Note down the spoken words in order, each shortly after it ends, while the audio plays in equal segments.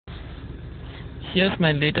Here's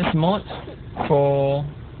my latest mod for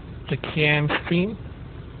the cam stream.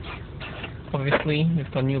 Obviously,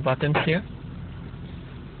 we've got new buttons here.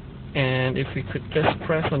 And if we could just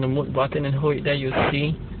press on the mode button and hold it there, you'll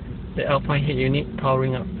see the Alpine HU unit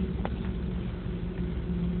powering up.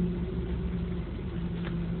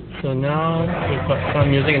 So now we've got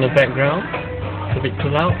some music in the background. It's a bit too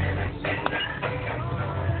loud.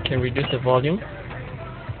 You can reduce the volume.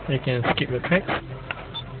 You can skip the tracks.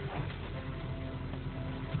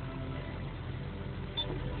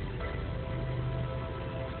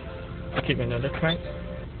 Skip another track.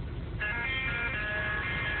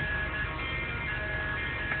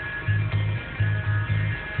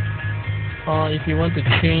 Or if you want to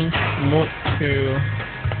change mode to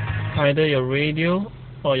either your radio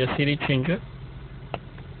or your CD changer,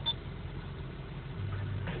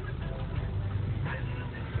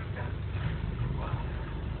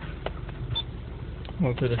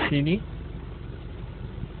 go to the CD.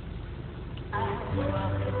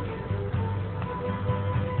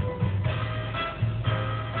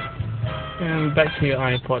 And back to your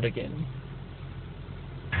iPod again.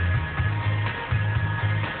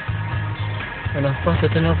 And of course, to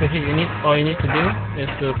turn off your HU unit, all you need to do is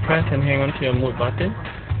to press and hang on to your mode button.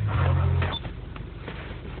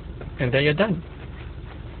 And there you're done.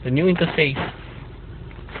 The new interface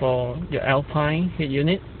for your Alpine HU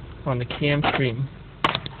unit on the KM stream.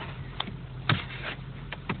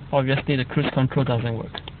 Obviously, the cruise control doesn't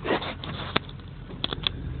work.